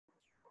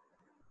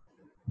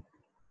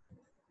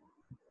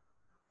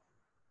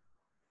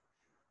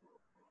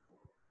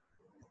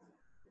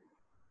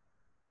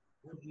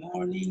Good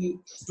morning,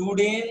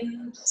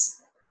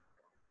 students.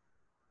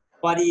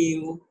 How are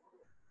you?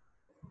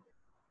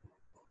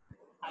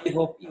 I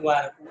hope you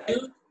are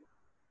well.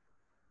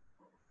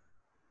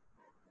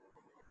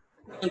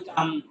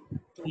 Welcome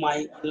to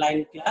my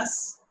online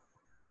class.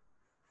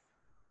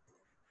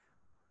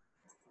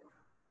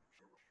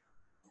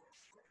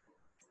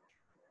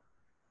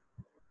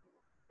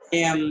 I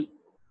am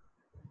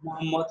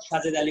Muhammad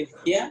SAZED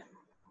BHUIYA,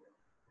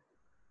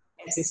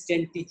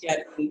 Assistant Teacher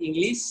in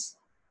English,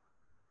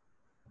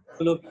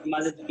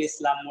 Mazedul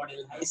Islam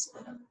Model High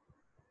School,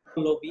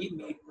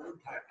 Mirpur,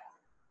 Dhaka.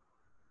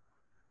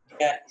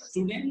 Dear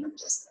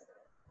students,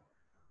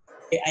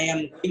 I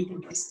am going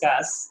to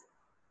discuss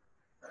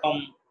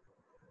from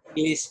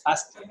English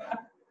first paper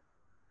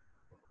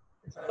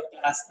for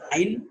class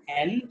 9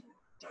 and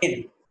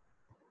 10.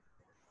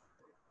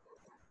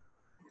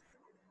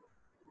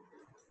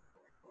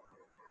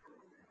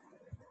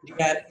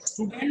 Dear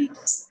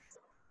students,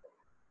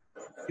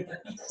 the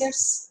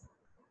pictures,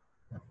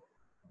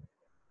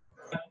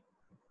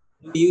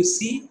 do you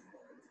see?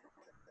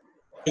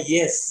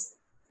 Yes.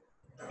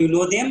 You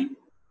know them?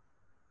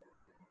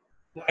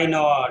 Why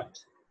not?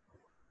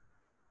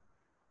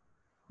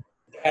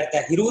 They are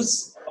the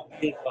heroes of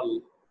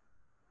Bengal.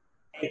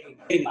 Thank you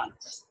very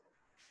much.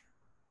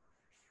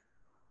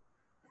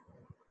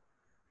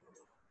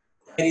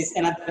 There is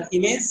another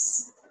image.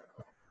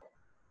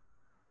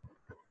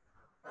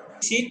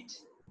 Sheet.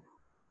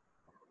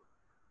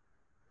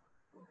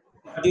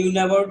 Do you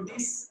know about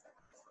this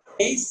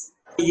place?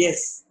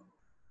 Yes.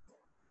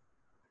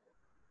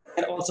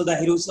 They are also the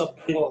heroes of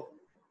Bengal.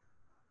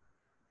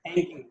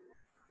 Thank you.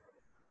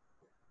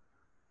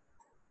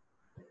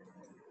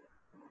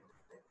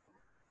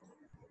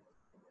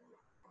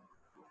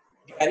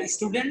 Dear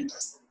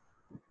students,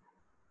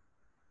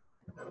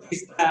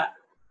 is the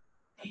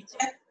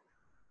teacher.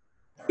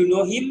 Do you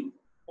know him?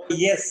 Oh,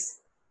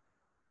 yes.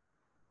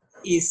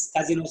 Is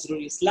Kazi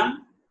Nazrul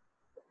Islam.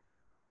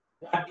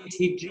 What did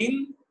he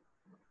dream?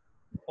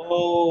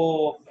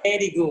 Oh,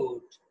 very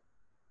good.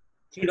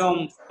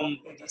 Freedom from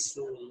British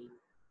rule.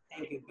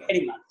 Thank you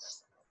very much.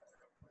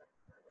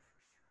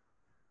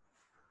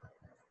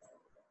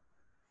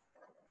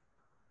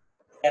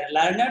 Dear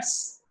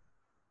learners,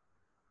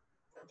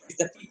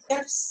 the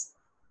teachers,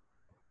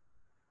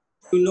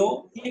 you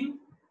know him?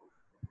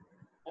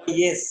 Oh,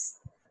 yes,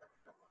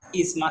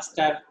 he is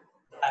Master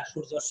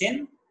Surya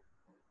Sen.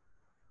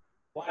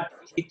 What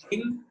did he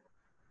dream?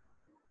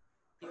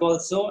 He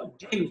also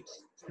dreamed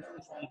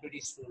freedom from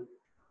British rule.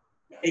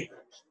 Very good.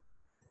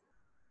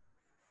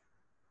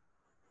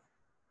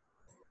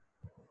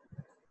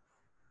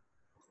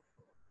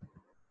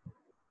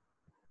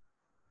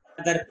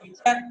 Another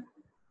picture.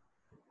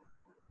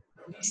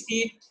 This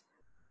it.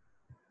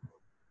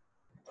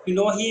 You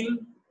know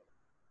him?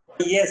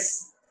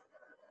 Yes,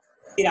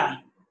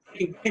 Hiram.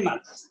 Thank you very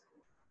much.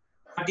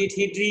 What did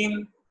he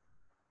dream?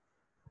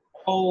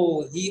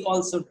 Oh, he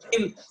also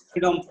dreamed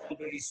freedom from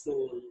British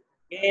rule.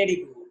 Very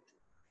good.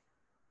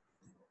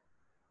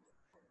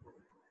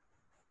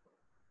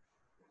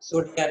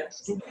 So, dear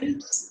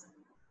students,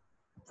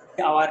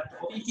 our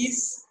topic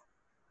is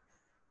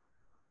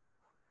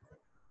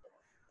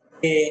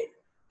they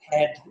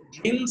had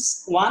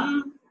dreams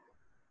 1,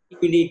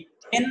 unit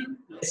 10,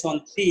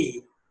 lesson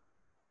 3.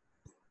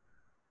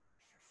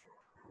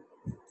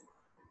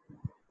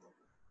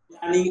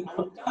 Learning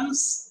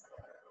outcomes.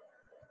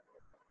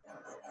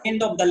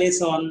 End of the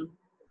lesson,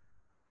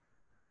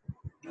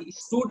 the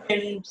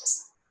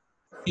students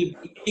will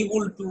be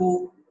able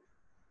to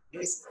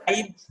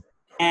describe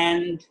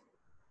and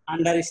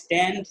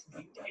understand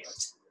the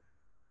text.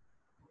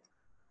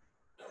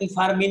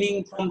 Infer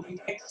meaning from the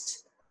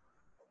text.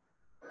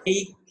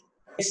 Take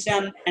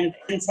question and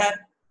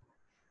answer.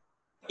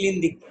 Fill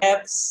in the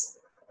gaps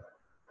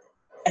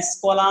as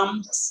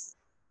columns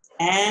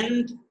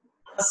and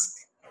ask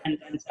and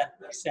answer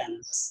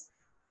questions.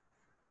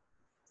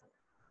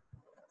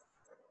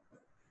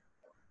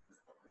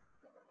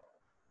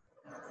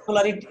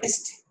 Vocabulary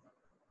test.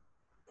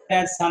 There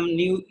are some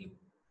new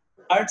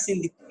words in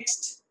the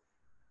text.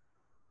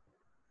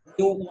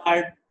 New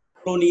word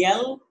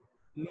colonial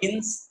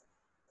means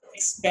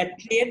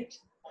expatriate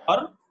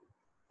or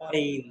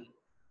foreign.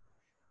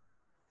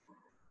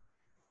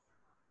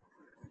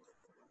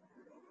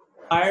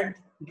 Word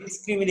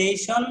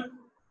discrimination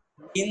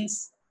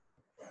means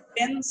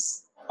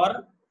difference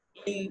or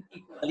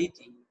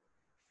inequality.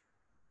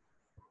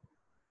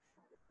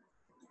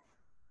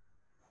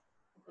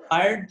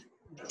 Word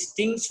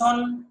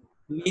distinction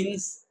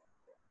means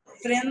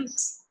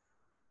difference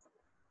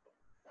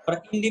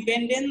or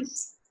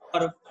independence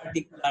or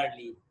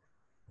particularly.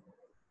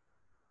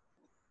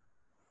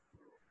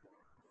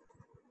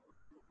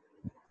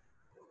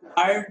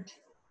 Word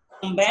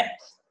combat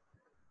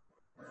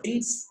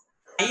means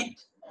fight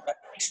or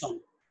action.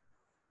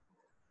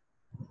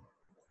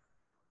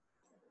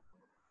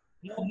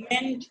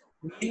 Movement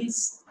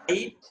means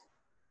fight,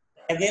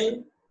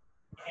 rebel,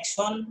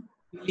 action,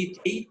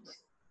 militate.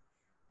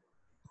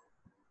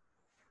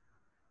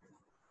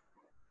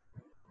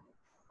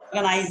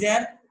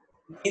 Organizer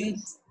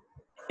means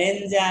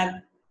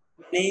arranger,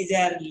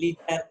 manager,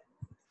 leader.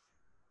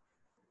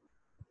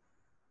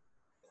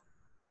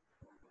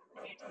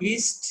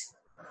 Activist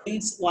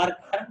means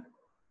worker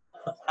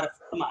or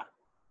performer.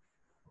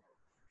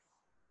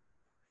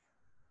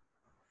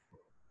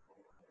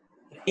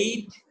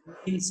 Raid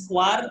means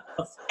war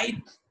or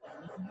fight,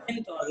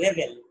 movement or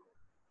rebel.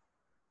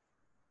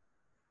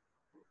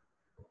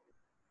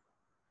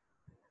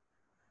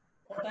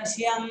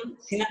 Potassium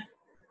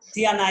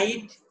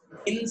cyanide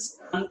means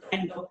one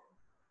kind of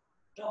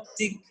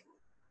toxic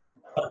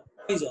or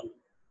poison.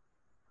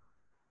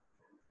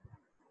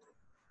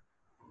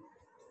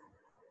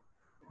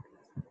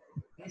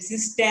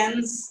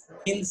 Resistance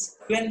means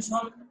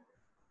prevention.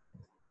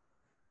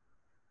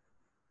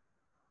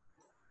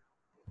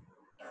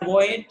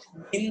 Avoid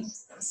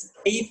means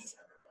escape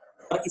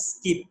or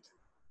skip.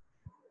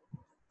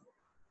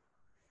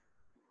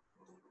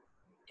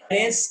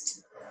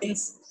 Arrest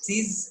means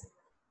seize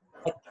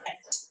or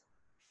catch.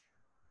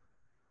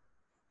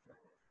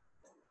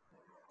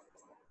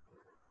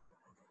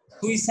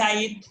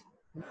 Suicide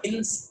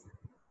means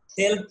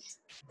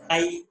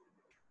self-die,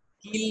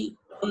 kill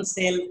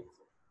oneself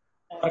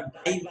or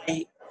die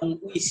by one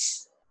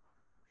wish.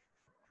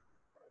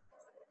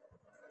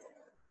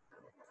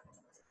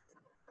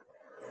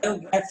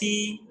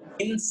 Biography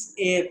means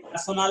a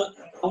personal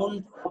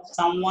account of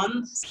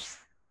someone's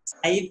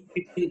life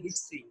within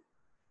history.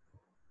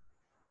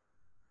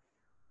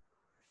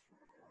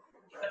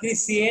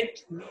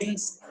 Appreciate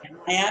means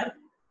admire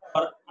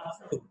or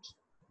applaud.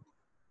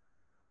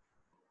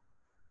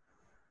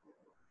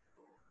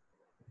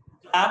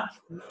 Club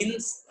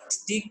means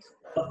stick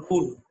or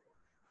rule.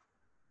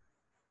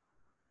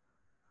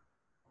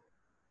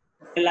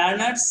 The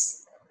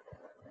learners,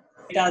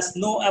 let us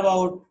know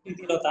about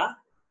Pritilota.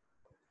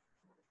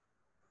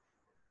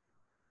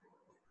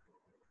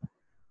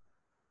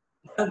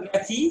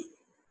 Biography,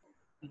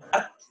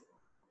 birth,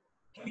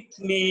 5th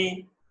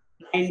May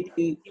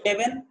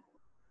 1911.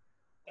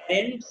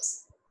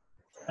 Parents,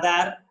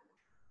 father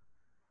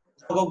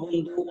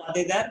Jagabandhu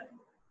Wadedar,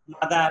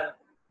 mother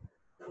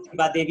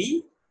Pratibha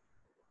Devi.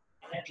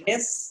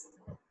 Address,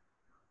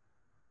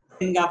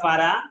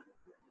 Singapara,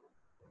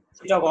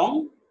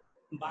 Chittagong.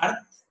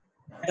 Birth,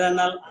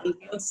 maternal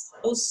uncle's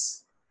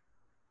house,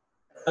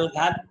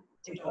 Kalghat,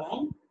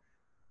 Chittagong.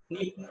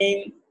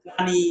 Nickname,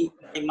 Rani,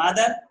 my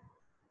mother.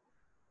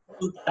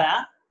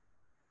 Uttara,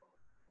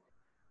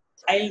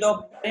 child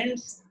of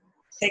parents.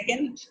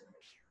 Second,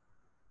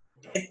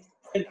 death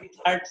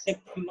 23rd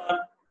September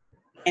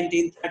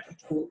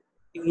 1932,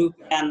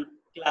 European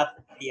Club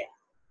area.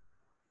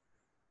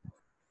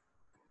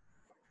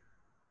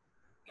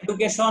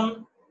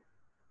 Education,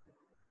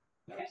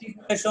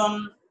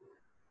 matriculation,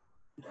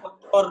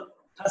 Dr.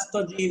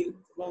 Hastojir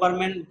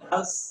Government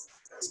Girls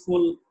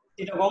School,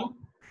 Chittagong.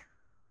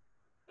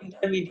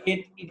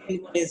 Intermediate, Eden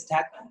College,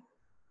 Dhaka.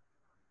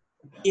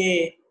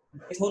 BA,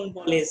 Bethune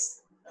College,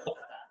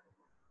 Kolkata.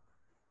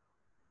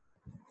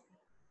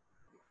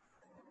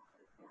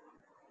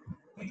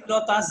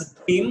 Pritilota's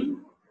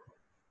dream,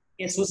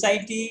 a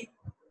society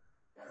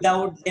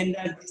without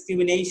gender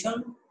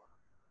discrimination,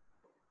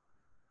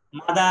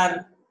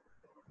 mother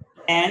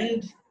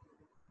land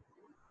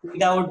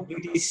without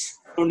British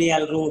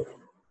colonial rule.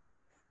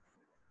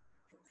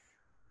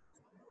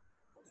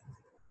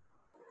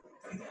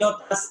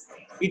 Pritilota's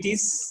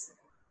activities,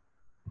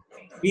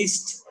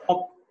 activist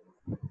of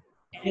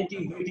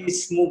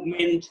anti-British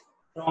movement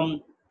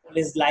from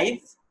college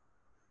life,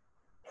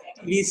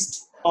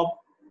 activist of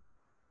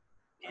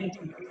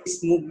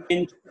anti-British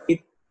movement with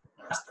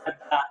Master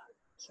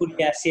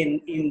Surya Sen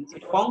in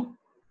Chittagong,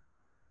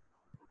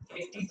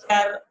 a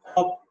teacher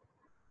of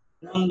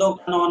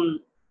Nandokanon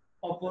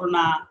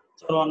Apurna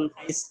Charan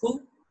High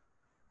School.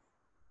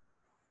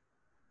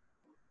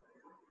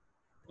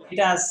 Let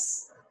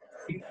us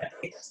read the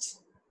text.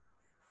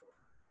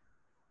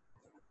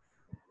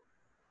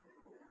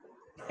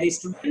 Dear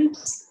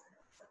students,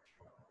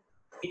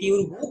 read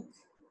your book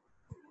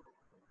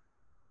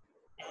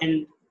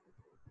and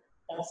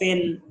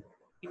open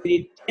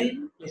Unit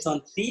 10,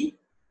 Lesson 3.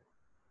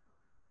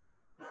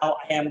 Now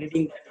I am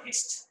reading the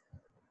text.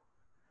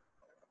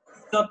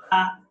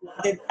 Pritilota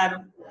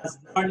Wadedar was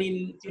born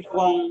in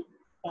Chittagong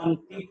on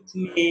 5th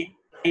May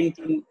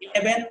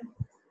 1911.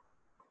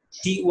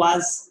 She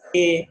was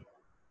a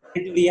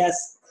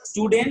meritorious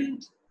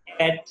student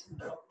at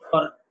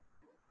Dr.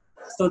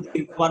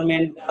 Hastojir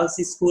Government Girls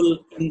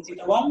School in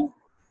Chittagong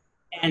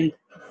and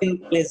in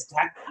College,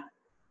 Dhaka.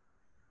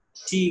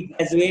 She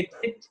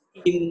graduated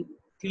in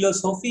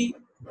philosophy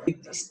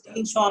with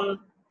distinction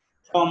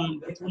from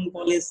Bethune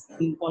College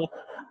in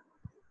Kolkata.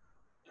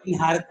 In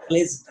her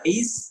college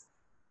days,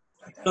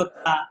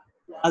 Pritilota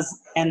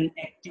was an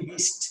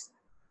activist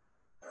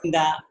in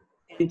the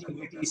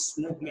anti-British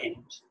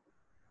movement.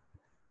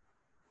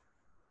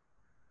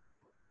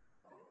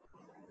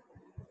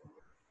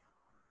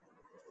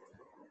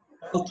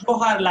 All through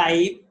her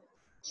life,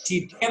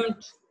 she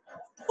dreamt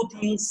of two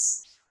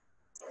things: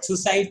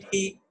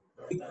 society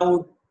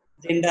without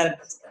gender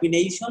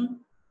discrimination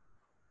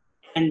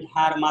and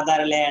her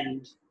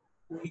motherland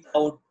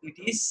without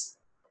British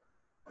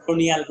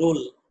colonial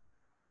rule.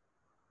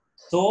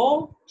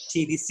 So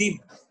she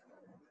received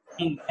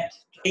combat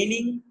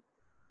training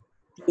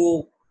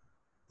to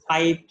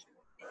fight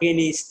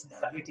against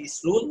the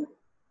British rule.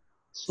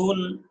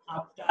 Soon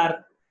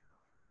after,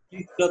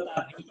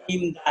 Pritilota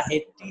became the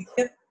head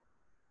teacher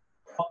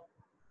of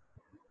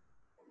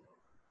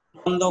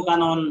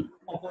Nandakanon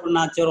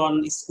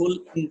Opornacharan School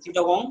in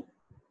Chittagong.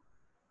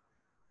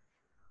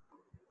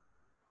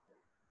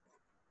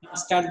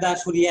 Master the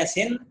Surya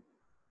Sen.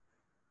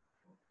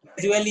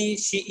 Gradually,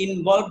 she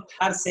involved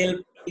herself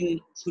in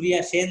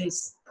Surya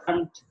Sen's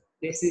armed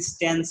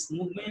resistance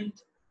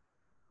movement.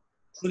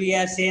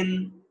 Surya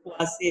Sen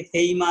was a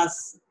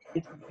famous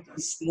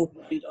anti-British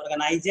movement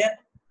organizer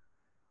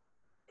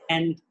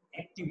and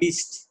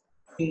activist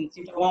in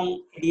Chittagong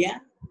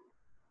area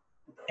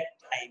at that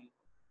time.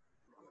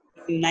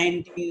 In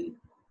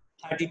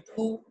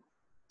 1932,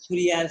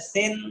 Surya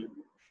Sen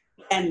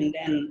planned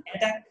an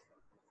attack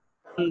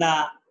on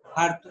the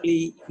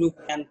Bhartuli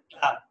European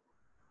Club.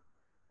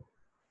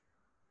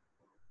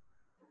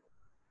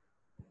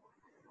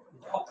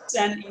 Dogs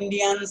and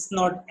Indians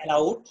not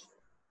allowed.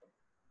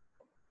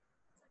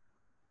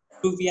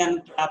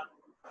 European Club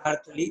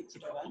Bhartuli,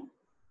 Chittagong.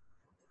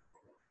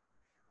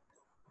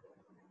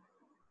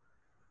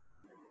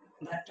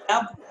 The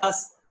club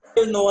was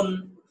well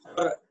known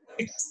for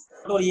its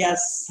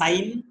notorious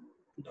sign,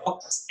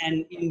 dogs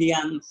and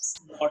Indians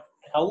not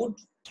allowed.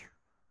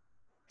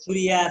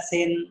 Surya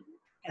Sen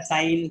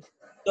assigned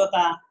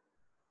Tota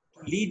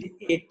to lead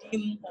a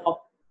team of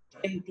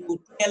 10 to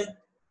 12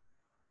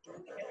 to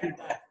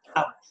attack the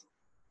club.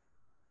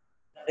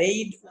 The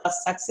raid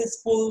was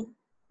successful,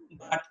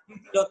 but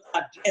Pritilota,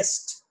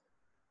 dressed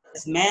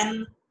as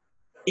man,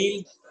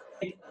 failed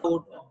to get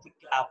out of the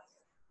club.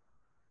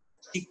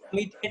 She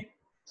committed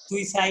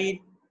suicide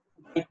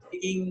by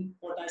taking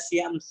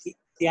potassium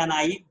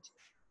cyanide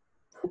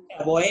to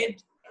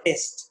avoid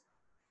arrest.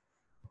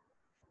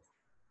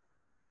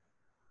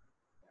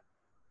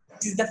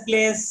 This is the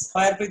place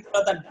where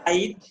Pritilota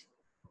died.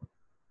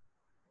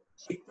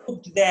 She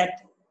proved that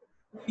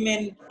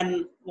women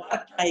can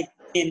work like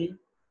men.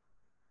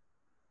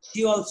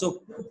 She also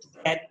proved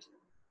that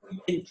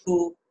women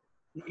too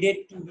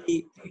needed to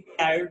be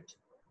prepared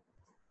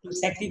to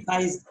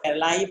sacrifice their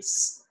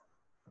lives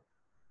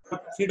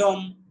for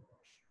freedom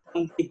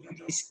from the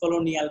British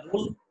colonial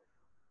rule.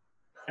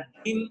 Her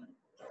dream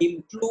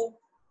came true.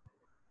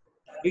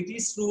 The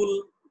British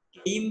rule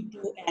came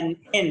to an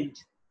end,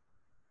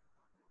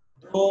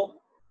 though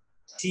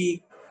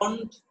she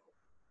couldn't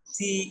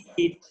see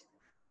it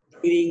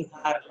during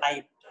her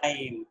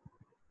lifetime.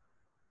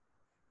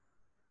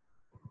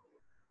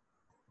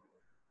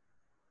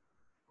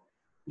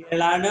 Dear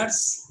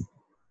learners,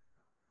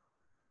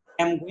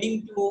 I am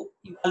going to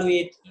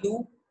evaluate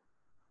you,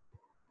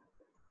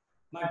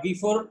 but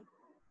before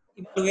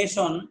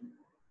evaluation,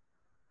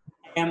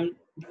 I am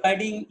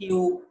dividing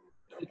you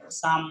into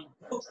some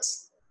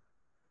groups.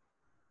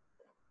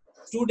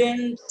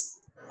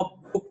 Students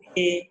of group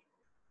A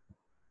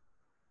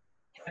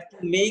have to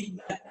make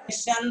the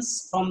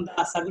questions from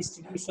the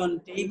substitution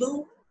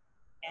table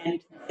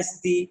and guess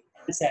the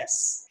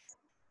answers.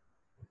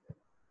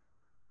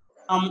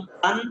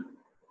 1.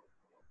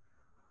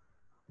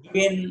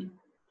 Given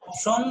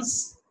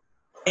options: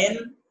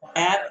 when,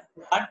 where,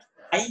 what,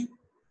 why,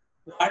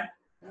 what,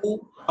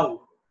 who,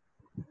 how.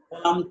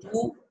 Column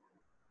 2,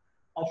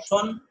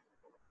 option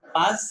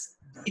was,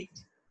 did.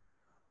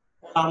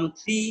 Column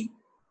 3,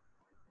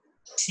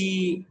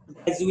 she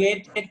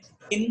graduated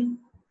in.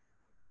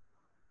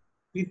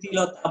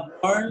 Pritilota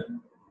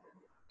born,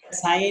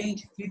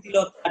 assigned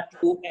Pritilota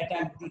to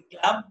attack the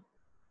club.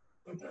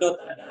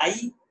 Pritilota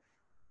die.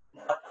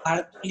 The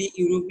Bhartuli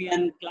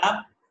European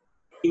Club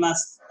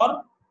famous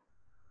for,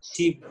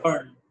 she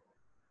burned.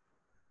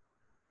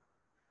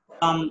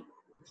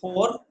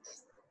 4,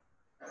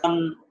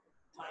 on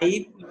 5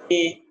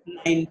 May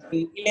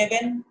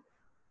 1911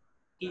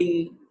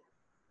 in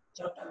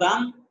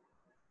Chattogram,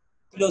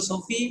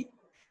 philosophy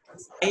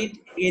to fight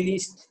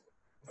against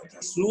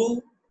British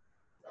rule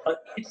for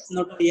its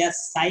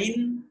notorious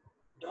sign,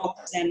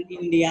 dogs and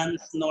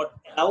Indians not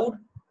allowed.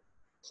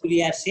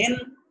 Surya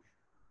Sen,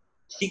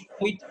 she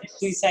committed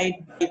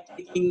suicide by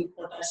taking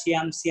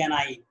potassium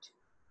cyanide.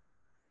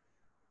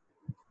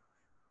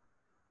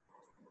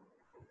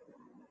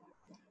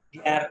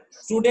 Dear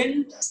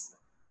students,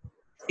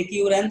 take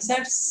your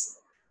answers.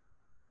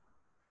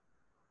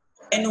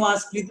 When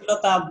was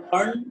Pritilota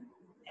born?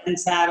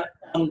 Answer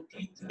on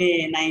 5th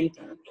May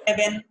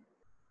 1911.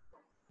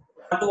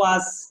 What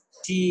was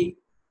she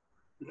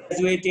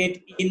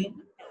graduated in?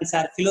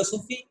 Answer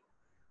philosophy.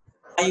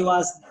 Why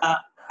was the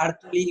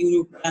Bhartuli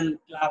European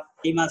Club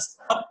famous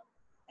for?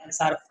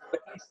 Answer for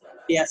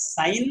its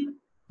sign,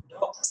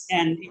 dogs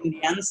and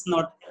Indians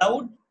not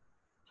allowed.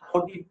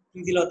 How did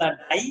Pritilota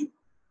die?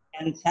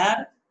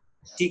 Answer,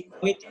 she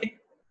committed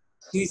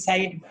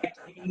suicide by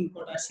taking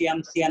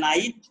potassium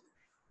cyanide.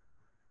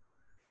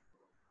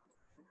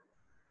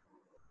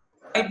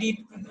 Why did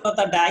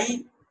Pritilota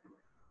die?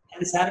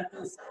 Answer: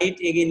 to fight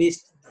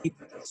against the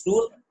British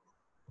rule.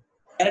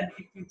 Where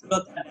did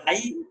Pritilota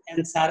die?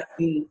 Answer: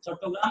 in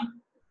Chattogram.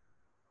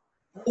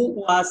 Who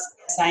was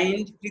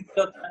assigned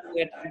Pritilota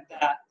to attack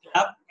the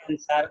club?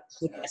 Answer: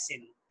 Surya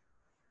Sen.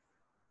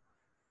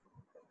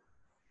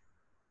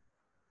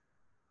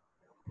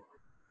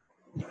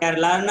 Dear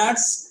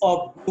learners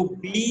of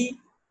Group B,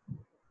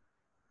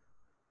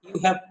 you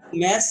have to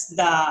match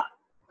the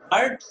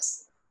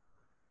words.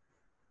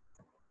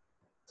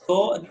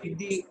 So read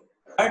the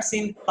words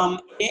in column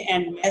A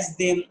and match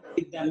them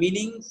with the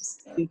meanings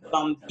in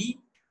column B.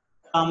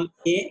 Column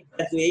A: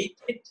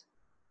 graduated,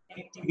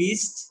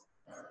 activist,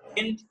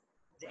 and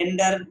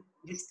gender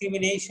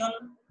discrimination,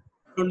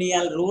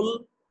 colonial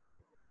rule,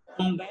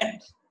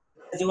 combat,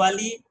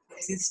 gradually,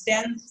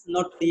 resistance,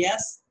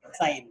 notorious,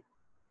 sign.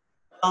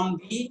 Column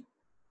B: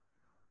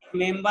 a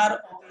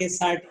member of a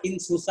certain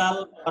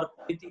social or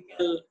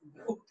political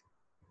group,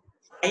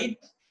 fight,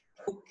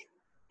 took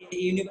a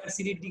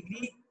university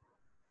degree,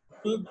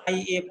 ruled by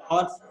a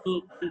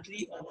powerful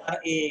country over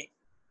a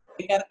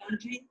weaker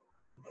country,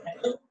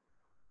 battle,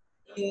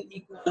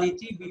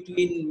 inequality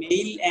between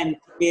male and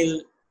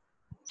female,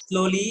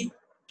 slowly,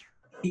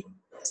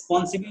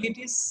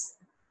 responsibilities,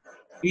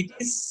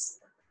 activities,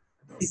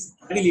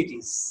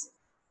 disabilities.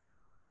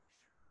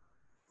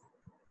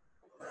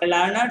 The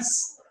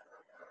learners,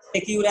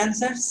 check your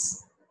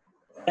answers.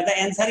 The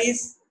answer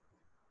is: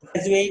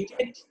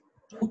 graduated,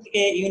 took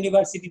a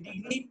university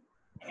degree,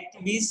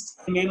 activist,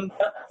 a member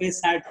of a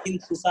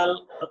certain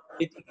social or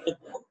political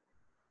group,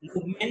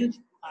 movement,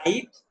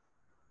 fight,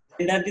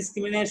 gender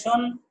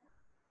discrimination,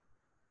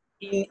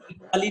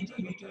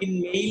 inequality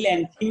between male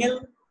and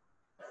female,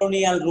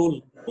 colonial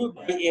rule, ruled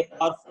by a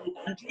powerful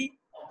country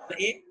over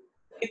a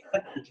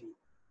weaker country,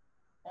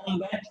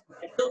 combat,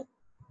 battle,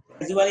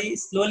 gradually,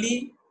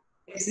 slowly,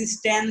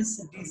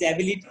 resistance,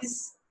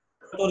 disabilities,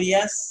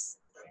 notorious,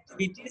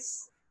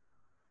 activities,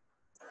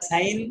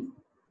 assign,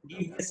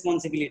 give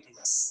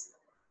responsibilities.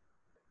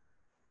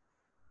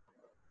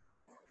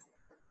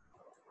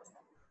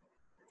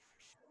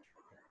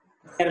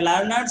 Dear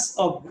learners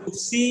of Group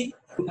C,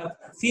 you have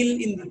to fill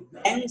in the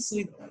blanks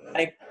with the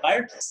correct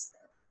words.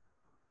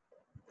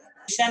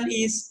 Question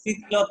is: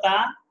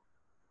 Pritilota,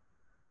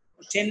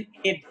 question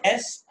A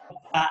dash of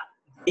the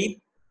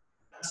eight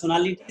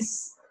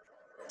personalities.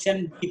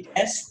 Question B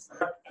dash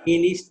fought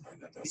against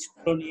British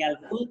colonial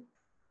rule.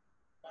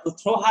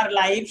 Through her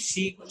life,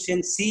 she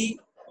question C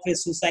of a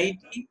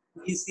society.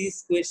 This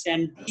is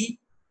question D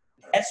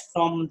dash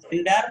from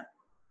gender.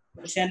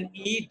 Question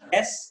E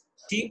dash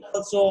she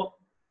also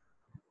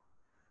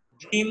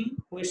dream.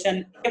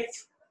 Question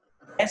F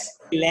dash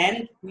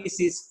land which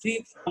is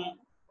free from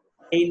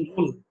pain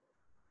rule.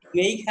 To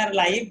make her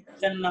life,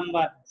 question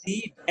number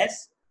G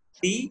dash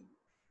 3,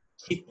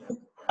 she took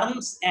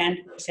arms, and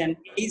question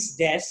H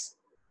dash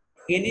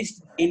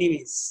against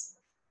enemies.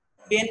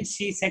 When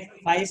she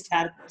sacrificed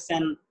her,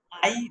 question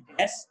I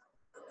dash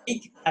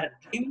take her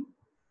dream,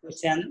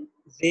 question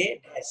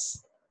J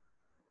dash.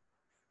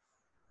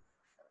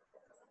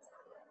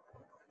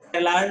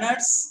 The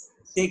learners,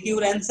 check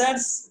your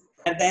answers.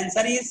 And the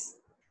answer is: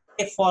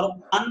 A for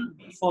one,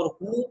 B for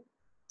who,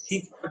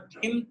 C for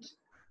dreamed,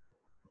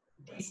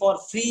 D for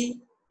free,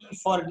 E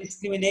for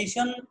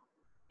discrimination,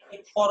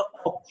 A for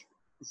of,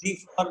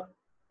 Z for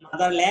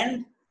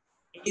motherland,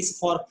 A is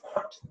for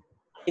fought,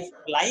 I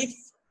for life,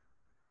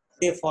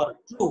 A for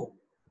true.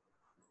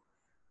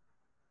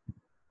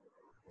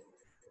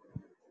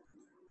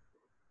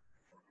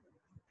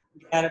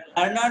 Dear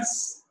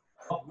learners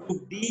of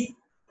Group D,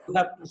 you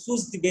have to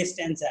choose the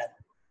best answer.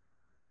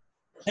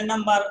 Question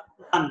number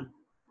 1.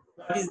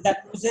 What is the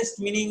closest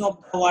meaning of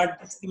the word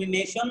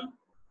discrimination?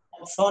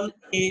 Option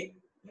A: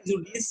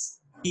 prejudice,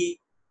 B: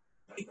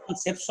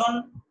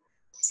 preconception,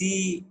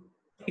 C: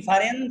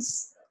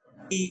 preference,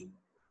 D: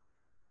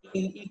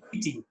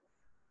 inequity.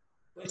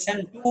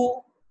 Question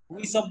 2.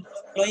 Which of the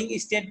following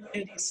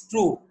statement is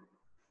true?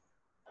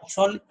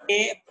 Option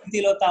A: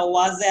 Pritilota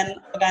was an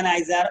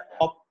organizer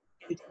of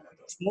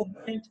anti-British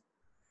movement.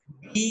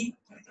 B: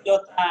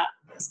 Pritilota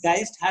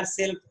disguised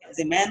herself as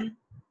a man.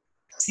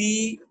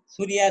 C: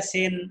 Surya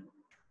Sen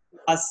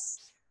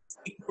was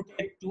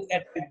recruited to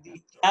attack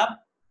the club.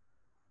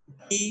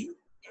 D: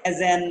 as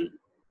an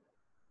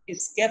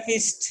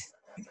escapist,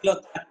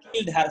 Pritilota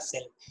killed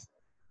herself.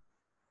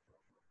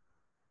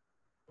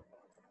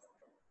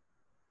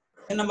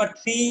 Question number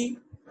 3.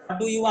 What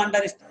do you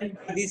understand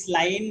by this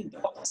line?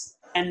 Dogs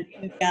and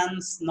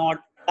Indians not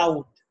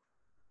allowed.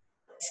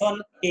 Option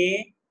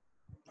A: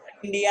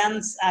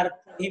 Indians are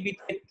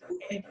prohibited to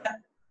enter.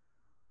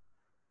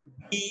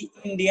 B: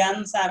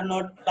 Indians are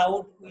not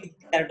allowed with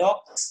their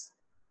dogs.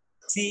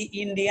 C: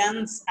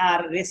 Indians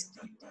are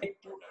restricted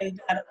to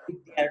enter with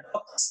their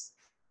dogs.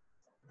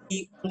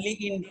 D: only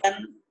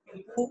Indian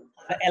people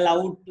are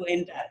allowed to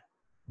enter.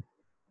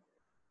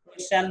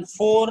 Question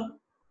 4.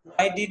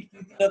 Why did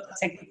Pritilota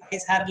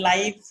sacrifice her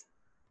life?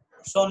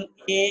 Option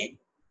A: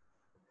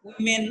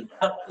 women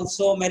are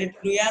also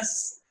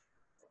meritorious.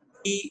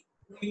 B: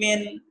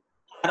 women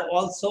are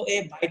also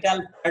a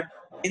vital part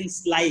of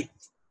men's life.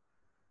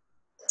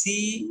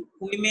 C.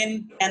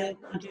 Women can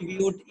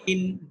contribute in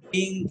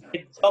doing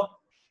great job.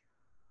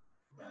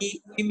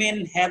 D.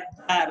 Women have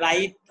the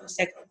right to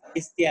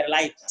sacrifice their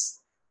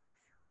lives.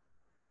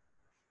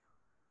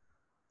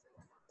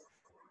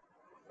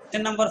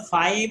 Question number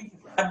 5.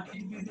 What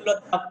did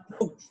BHUIYA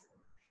prove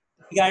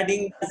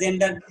regarding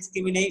gender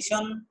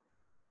discrimination?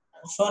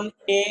 Option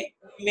A.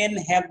 Women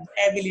have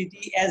the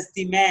ability as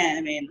the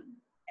men.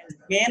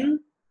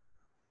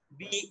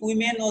 B.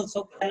 Women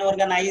also can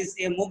organize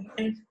a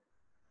movement.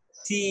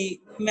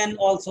 C. Women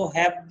also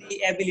have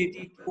the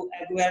ability to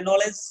acquire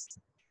knowledge.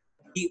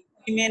 D.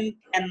 Women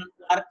can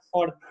work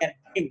for their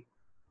dream.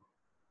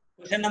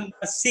 Question number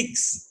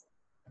 6.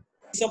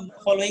 Which of the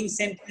following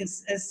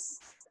sentence is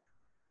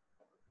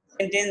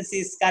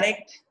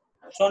correct?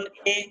 Option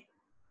A.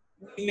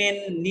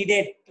 Women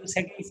needed to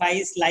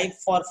sacrifice life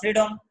for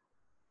freedom.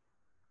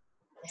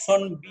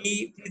 Option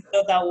B.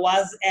 BHUIYA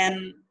was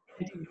an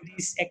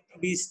anti-British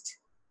activist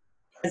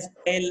as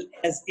well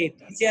as a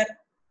teacher.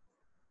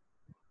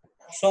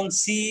 Option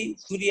C.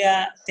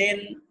 Surya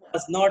Sen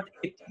was not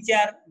a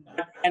teacher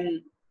but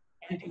an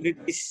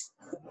anti-British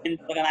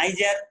movement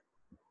organizer.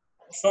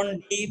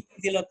 Option D.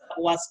 BHUIYA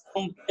was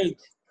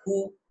compelled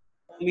to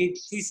commit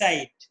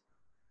suicide.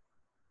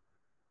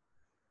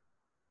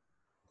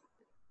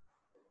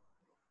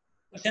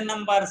 Question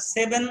number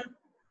 7.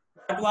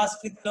 What was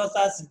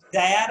BHUIYA's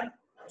desire?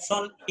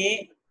 Option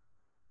A.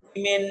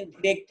 Women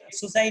directed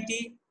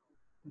society.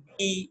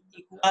 B.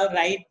 Equal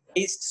right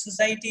based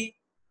society.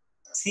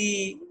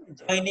 C.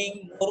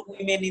 Joining more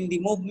women in the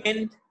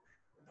movement.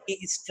 D.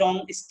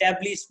 Strong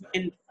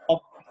establishment of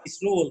this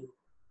rule.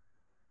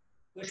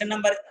 Question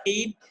number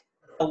 8.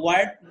 The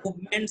word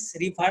movements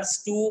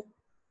refers to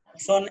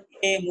option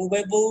A.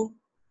 Movable.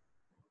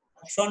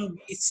 Option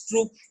B.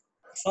 Stroop.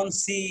 Option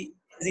C.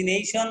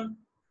 Designation.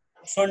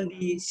 Option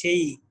D.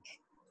 Sheikh.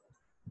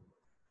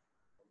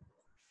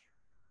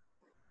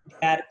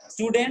 Dear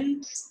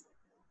students,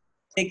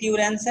 take your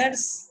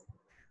answers.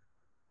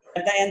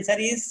 The answer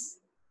is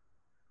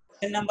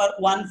question number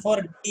 1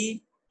 for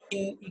D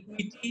in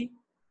equity,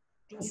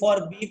 2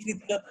 for B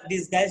BHUIYA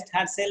disguised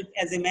herself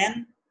as a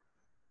man,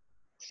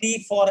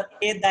 3 for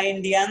A the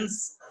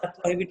Indians are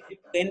prohibited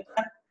to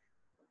enter,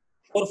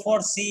 4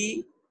 for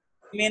C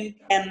women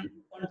can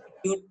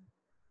contribute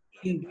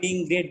in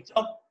doing great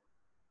job,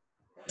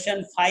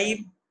 question 5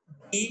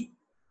 B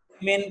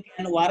women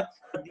can work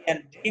for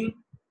their dream,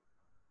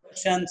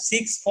 question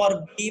 6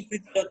 for B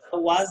BHUIYA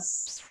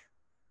was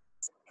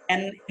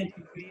an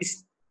anti-British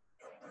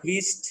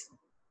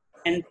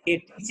and a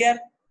teacher.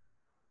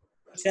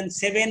 Question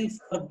 7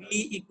 for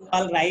B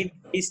equal right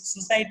based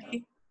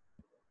society.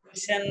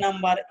 Question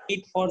number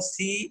 8 for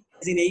C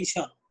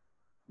designation.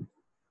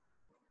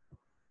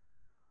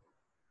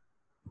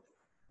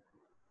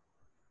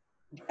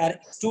 Dear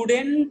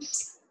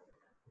students,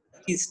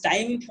 it is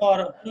time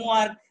for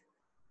homework.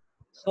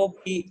 So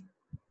be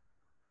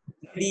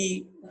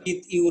ready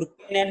with your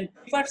pen and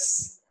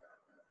papers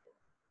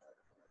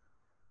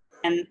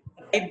and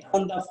write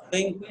down the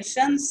following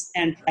questions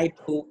and try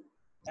to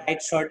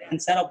write short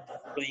answer of the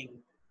following.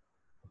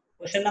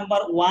 Question number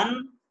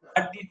 1,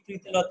 what did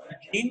BHUIYA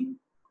dream?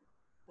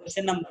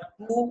 Question number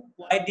 2,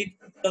 why did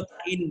BHUIYA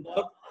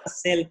involve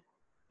herself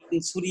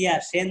in Surya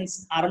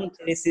Sen's armed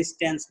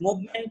resistance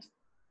movement?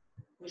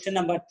 Question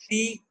number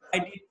 3, why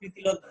did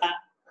BHUIYA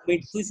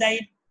commit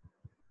suicide?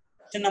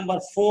 Question number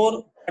 4,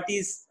 what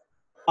is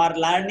our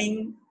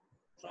learning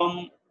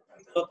from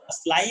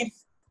BHUIYA's life?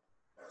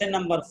 Question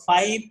number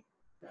 5,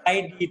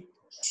 why did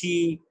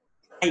she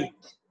fight?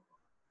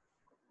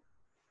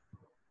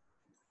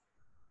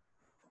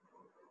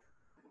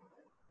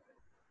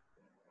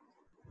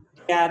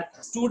 Dear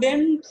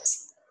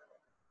students,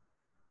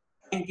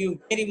 thank you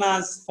very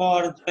much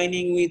for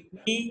joining with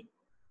me.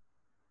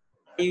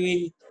 I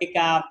will take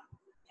up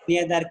any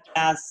other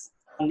class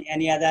on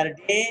any other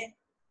day.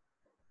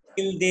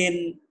 Till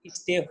then,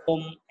 stay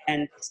home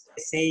and stay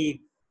safe.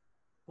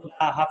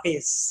 Khuda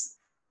Hafiz.